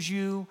abuse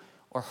you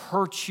or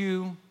hurt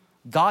you.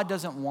 God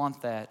doesn't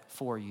want that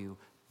for you.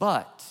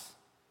 But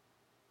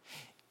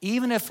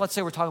even if, let's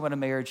say we're talking about a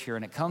marriage here,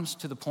 and it comes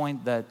to the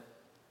point that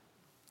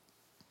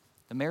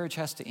the marriage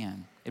has to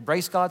end. It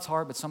breaks God's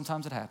heart, but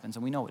sometimes it happens,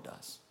 and we know it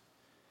does.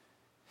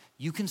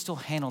 You can still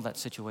handle that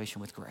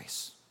situation with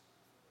grace.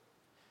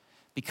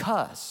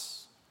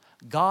 Because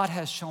God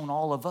has shown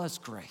all of us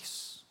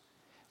grace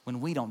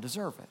when we don't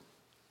deserve it.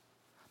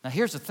 Now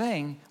here's the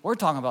thing, we're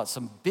talking about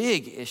some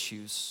big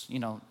issues,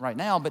 right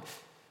now, but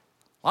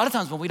a lot of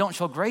times when we don't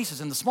show grace is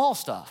in the small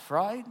stuff,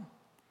 right?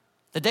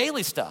 The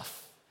daily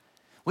stuff.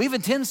 We have a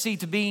tendency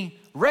to be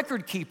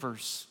record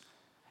keepers.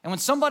 And when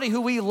somebody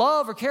who we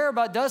love or care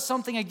about does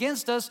something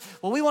against us,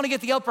 well, we want to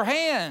get the upper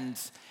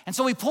hand. And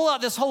so we pull out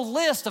this whole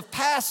list of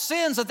past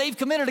sins that they've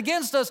committed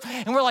against us,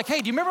 and we're like, hey,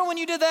 do you remember when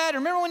you did that?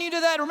 Remember when you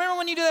did that? Remember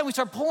when you did that? We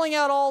start pulling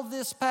out all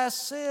this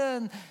past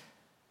sin.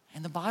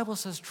 And the Bible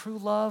says true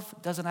love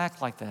doesn't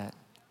act like that.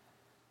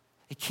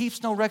 It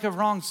keeps no record of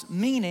wrongs,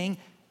 meaning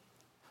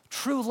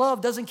true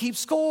love doesn't keep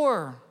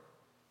score.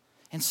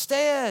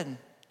 Instead,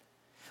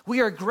 we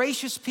are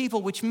gracious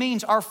people, which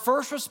means our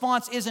first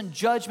response isn't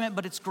judgment,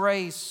 but it's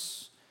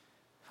grace.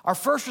 Our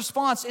first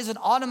response isn't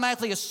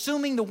automatically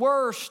assuming the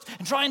worst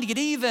and trying to get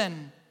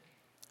even,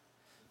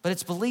 but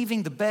it's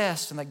believing the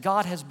best and that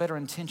God has better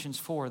intentions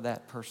for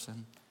that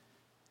person.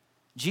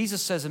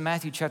 Jesus says in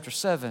Matthew chapter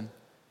 7,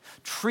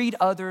 treat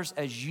others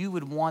as you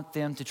would want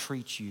them to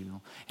treat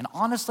you. And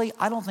honestly,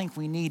 I don't think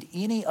we need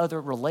any other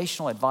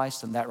relational advice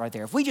than that right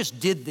there. If we just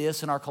did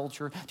this in our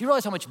culture, do you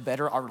realize how much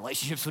better our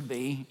relationships would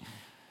be?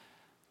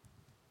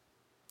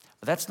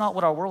 But that's not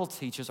what our world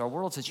teaches. Our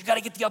world says, you got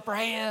to get the upper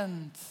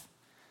hand.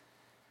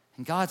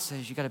 And God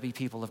says, you got to be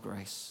people of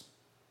grace.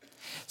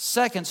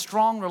 Second,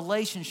 strong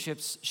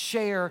relationships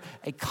share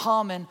a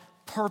common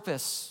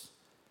purpose.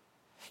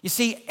 You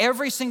see,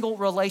 every single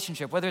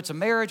relationship, whether it's a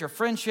marriage or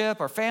friendship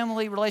or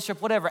family relationship,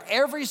 whatever,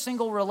 every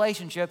single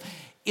relationship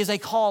is a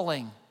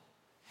calling.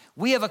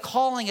 We have a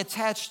calling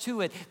attached to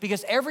it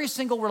because every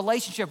single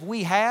relationship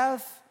we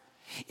have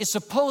is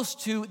supposed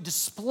to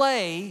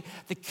display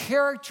the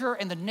character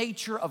and the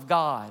nature of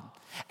God.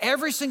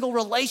 Every single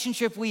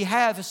relationship we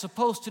have is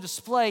supposed to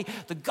display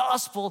the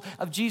gospel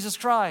of Jesus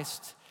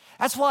Christ.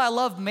 That's why I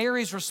love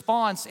Mary's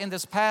response in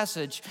this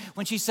passage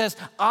when she says,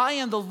 I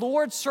am the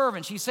Lord's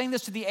servant. She's saying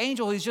this to the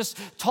angel who's just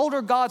told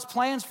her God's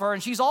plans for her,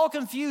 and she's all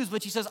confused,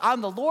 but she says,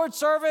 I'm the Lord's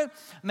servant.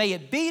 May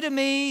it be to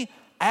me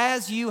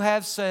as you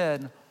have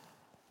said.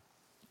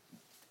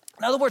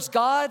 In other words,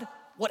 God,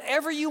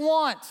 whatever you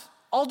want,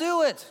 I'll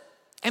do it.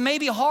 It may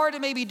be hard,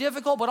 it may be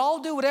difficult, but I'll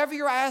do whatever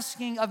you're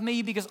asking of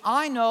me because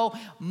I know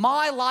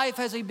my life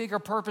has a bigger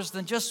purpose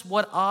than just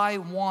what I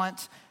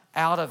want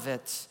out of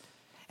it.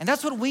 And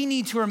that's what we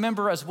need to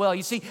remember as well.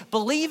 You see,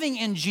 believing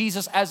in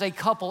Jesus as a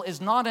couple is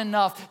not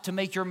enough to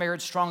make your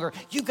marriage stronger.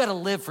 You've got to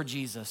live for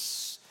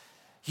Jesus.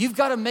 You've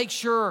got to make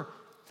sure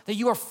that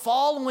you are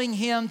following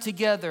him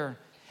together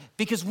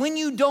because when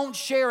you don't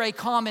share a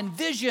common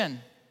vision,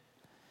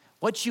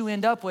 what you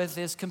end up with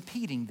is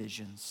competing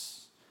visions.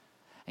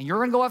 And you're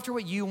gonna go after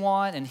what you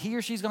want, and he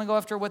or she's gonna go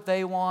after what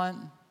they want.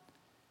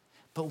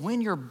 But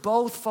when you're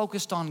both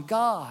focused on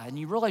God, and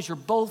you realize you're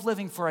both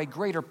living for a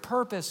greater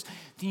purpose,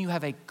 then you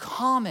have a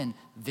common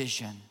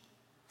vision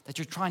that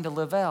you're trying to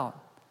live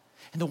out.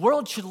 And the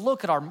world should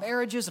look at our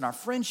marriages and our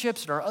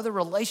friendships and our other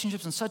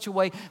relationships in such a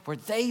way where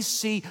they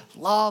see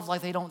love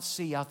like they don't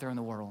see out there in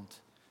the world.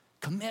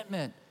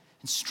 Commitment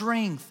and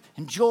strength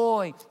and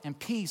joy and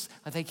peace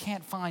that they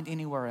can't find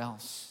anywhere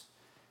else.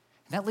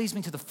 And that leads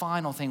me to the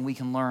final thing we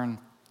can learn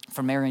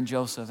from Mary and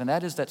Joseph, and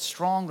that is that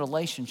strong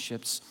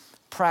relationships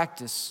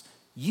practice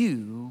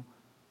you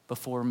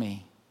before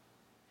me.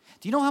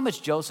 Do you know how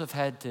much Joseph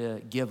had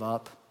to give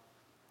up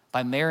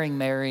by marrying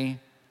Mary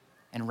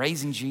and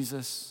raising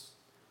Jesus?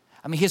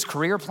 I mean, his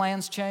career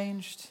plans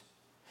changed.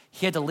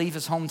 He had to leave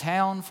his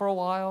hometown for a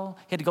while.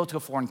 He had to go to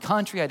a foreign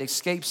country. He had to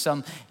escape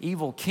some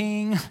evil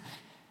king.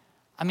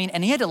 I mean,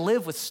 and he had to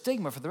live with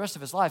stigma for the rest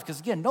of his life because,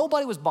 again,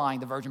 nobody was buying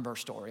the virgin birth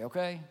story,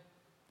 okay?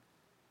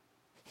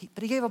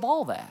 But he gave up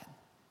all that.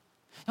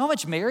 You know how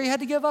much Mary had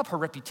to give up? Her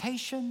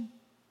reputation,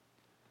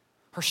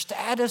 her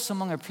status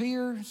among her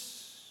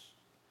peers,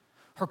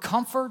 her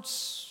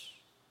comforts.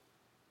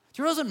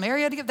 Do you realize what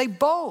Mary had to give? They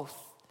both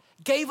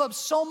gave up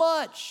so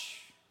much,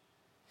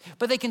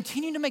 but they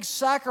continued to make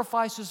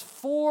sacrifices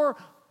for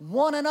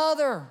one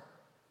another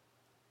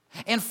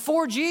and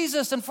for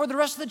Jesus and for the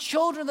rest of the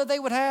children that they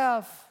would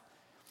have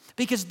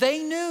because they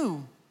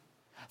knew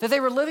that they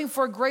were living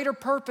for a greater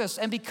purpose.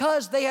 And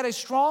because they had a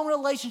strong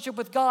relationship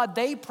with God,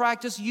 they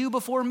practiced you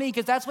before me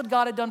because that's what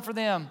God had done for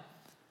them.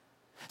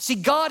 See,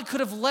 God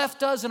could have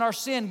left us in our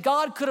sin.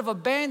 God could have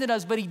abandoned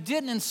us, but he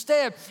didn't.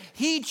 Instead,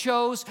 he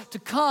chose to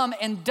come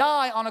and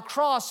die on a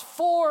cross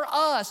for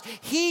us.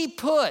 He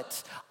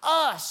put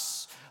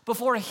us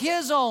before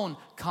his own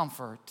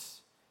comfort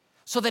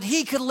so that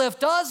he could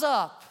lift us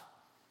up.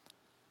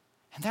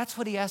 And that's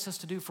what he asks us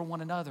to do for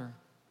one another.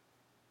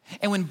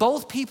 And when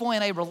both people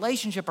in a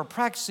relationship are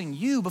practicing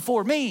you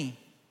before me,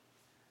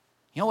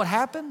 you know what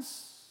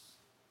happens?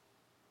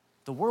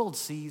 The world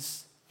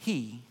sees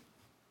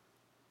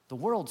the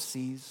world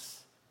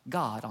sees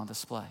God on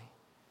display.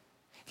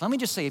 Let me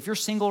just say, if you're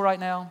single right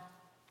now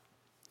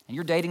and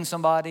you're dating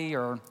somebody,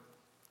 or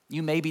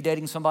you may be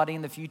dating somebody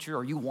in the future,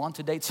 or you want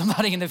to date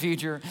somebody in the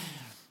future,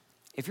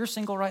 if you're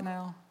single right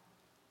now,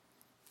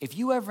 if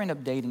you ever end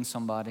up dating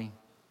somebody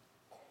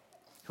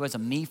who has a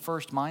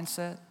me-first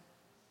mindset,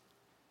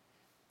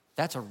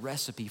 that's a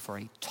recipe for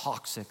a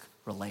toxic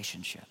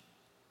relationship.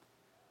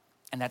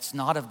 And that's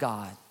not of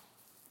God.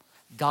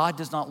 God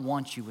does not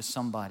want you with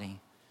somebody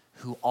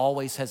who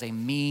always has a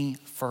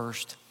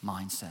me-first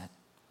mindset.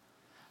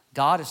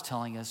 God is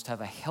telling us to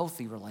have a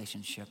healthy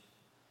relationship.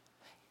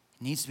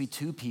 It needs to be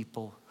two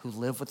people who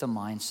live with the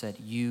mindset,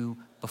 you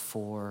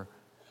before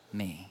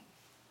me.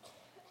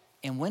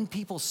 And when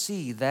people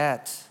see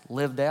that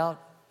lived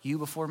out, you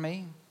before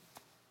me,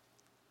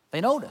 they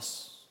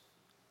notice.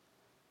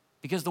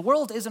 Because the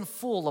world isn't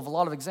full of a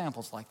lot of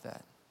examples like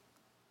that.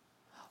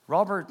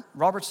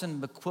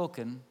 Robertson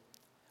McQuilkin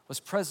was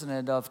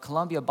president of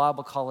Columbia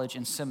Bible College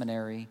and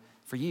Seminary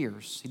for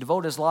years. He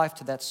devoted his life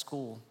to that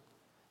school,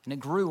 and it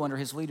grew under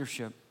his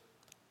leadership.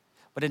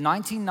 But in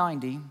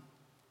 1990,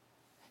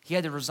 he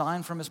had to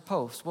resign from his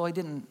post. Well, he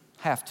didn't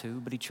have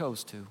to, but he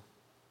chose to.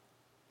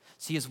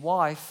 See, his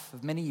wife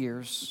of many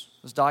years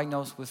was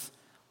diagnosed with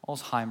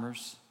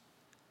Alzheimer's,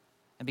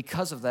 and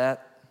because of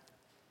that,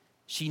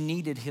 she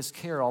needed his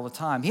care all the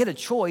time. He had a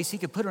choice. He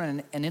could put her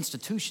in an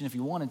institution if he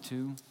wanted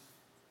to,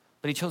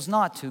 but he chose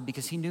not to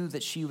because he knew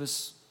that she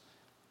was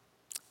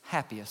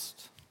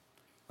happiest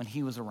when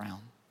he was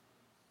around.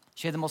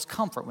 She had the most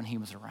comfort when he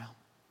was around.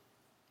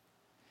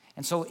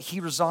 And so he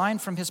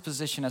resigned from his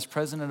position as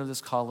president of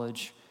this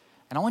college,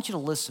 and I want you to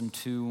listen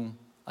to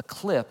a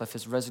clip of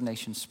his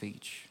resignation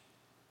speech.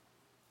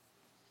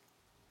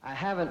 I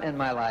haven't in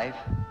my life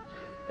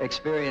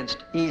experienced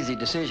easy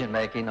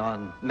decision-making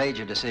on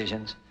major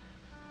decisions,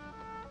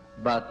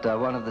 but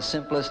one of the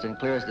simplest and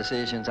clearest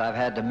decisions I've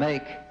had to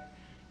make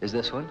is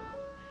this one,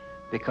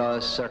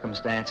 because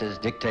circumstances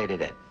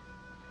dictated it.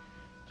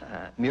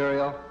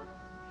 Muriel,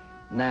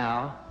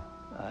 now,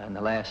 in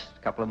the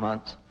last couple of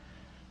months,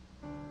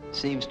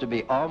 seems to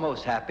be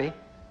almost happy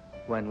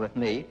when with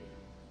me,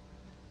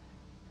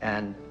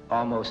 and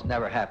almost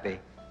never happy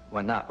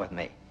when not with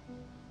me.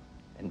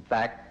 In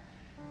fact,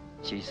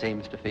 she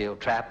seems to feel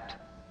trapped,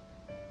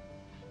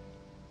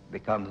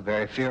 becomes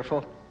very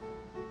fearful,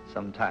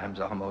 sometimes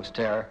almost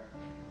terror,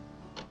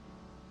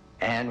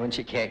 and when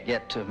she can't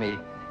get to me,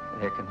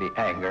 there can be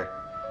anger.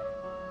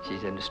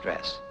 She's in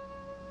distress.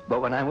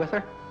 But when I'm with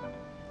her,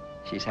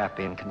 she's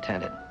happy and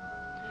contented.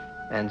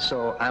 And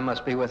so I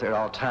must be with her at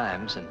all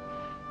times. And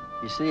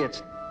you see,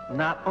 it's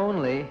not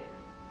only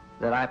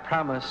that I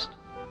promised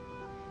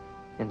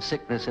in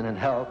sickness and in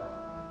health,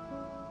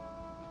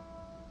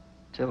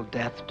 till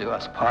death do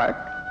us part,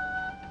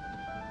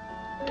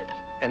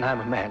 and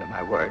I'm a man of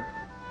my word.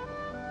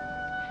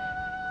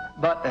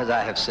 But as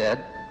I have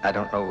said, I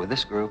don't know with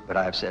this group, but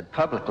I've said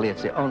publicly,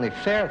 it's the only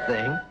fair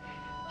thing.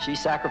 She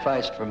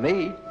sacrificed for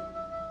me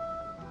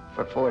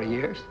for 40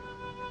 years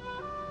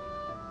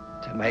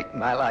to make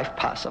my life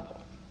possible.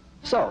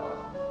 So,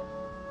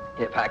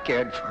 if I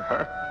cared for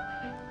her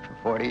for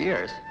 40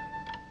 years,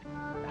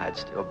 I'd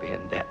still be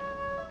in debt.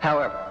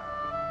 However,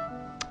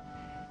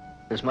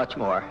 there's much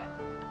more.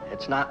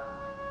 It's not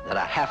that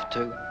I have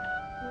to,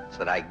 it's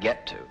that I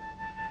get to.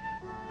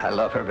 I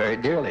love her very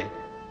dearly,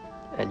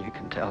 and you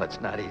can tell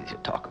it's not easy to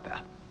talk about.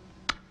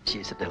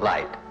 She's a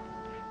delight.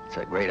 It's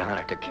a great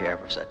honor to care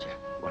for such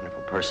a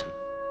wonderful person.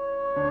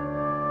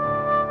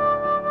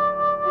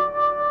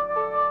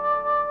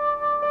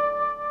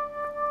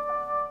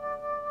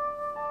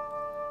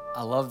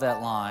 I love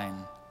that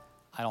line,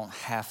 I don't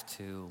have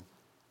to,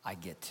 I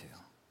get to.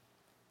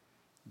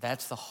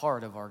 That's the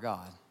heart of our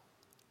God.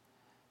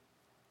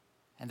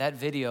 And that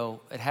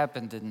video, it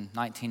happened in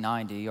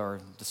 1990,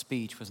 or the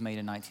speech was made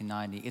in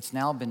 1990. It's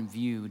now been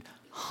viewed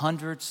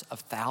hundreds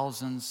of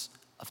thousands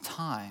of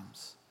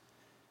times.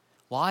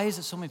 Why is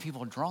it so many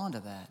people are drawn to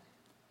that?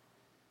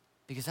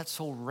 Because that's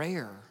so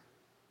rare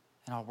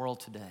in our world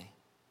today.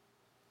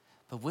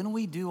 But when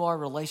we do our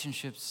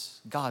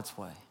relationships God's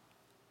way,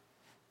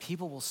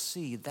 people will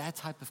see that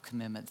type of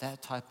commitment,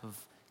 that type of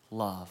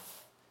love,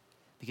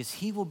 because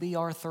he will be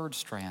our third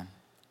strand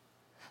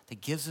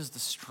that gives us the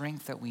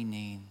strength that we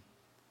need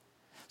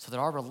so that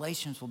our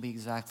relations will be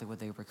exactly what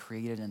they were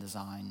created and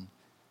designed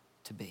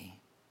to be.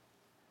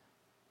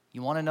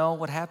 You want to know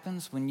what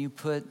happens when you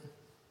put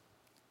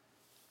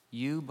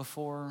you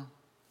before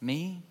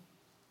me?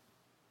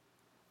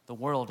 The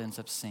world ends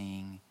up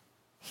seeing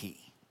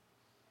he.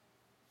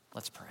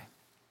 Let's pray.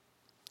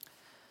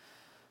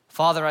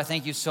 Father, I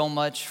thank you so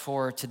much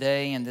for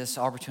today and this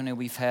opportunity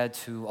we've had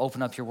to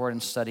open up your word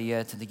and study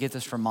it and to get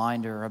this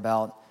reminder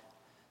about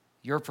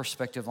your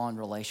perspective on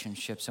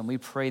relationships. And we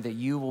pray that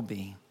you will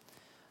be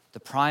the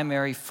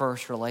primary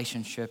first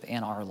relationship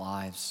in our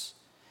lives,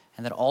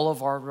 and that all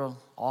of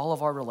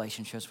our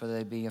relationships, whether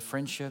they be a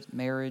friendship,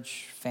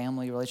 marriage,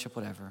 family, relationship,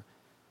 whatever,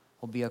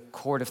 will be a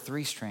cord of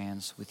 3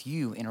 strands with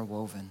you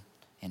interwoven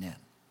in it.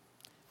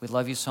 We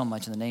love you so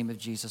much. In the name of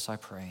Jesus, I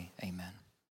pray. Amen.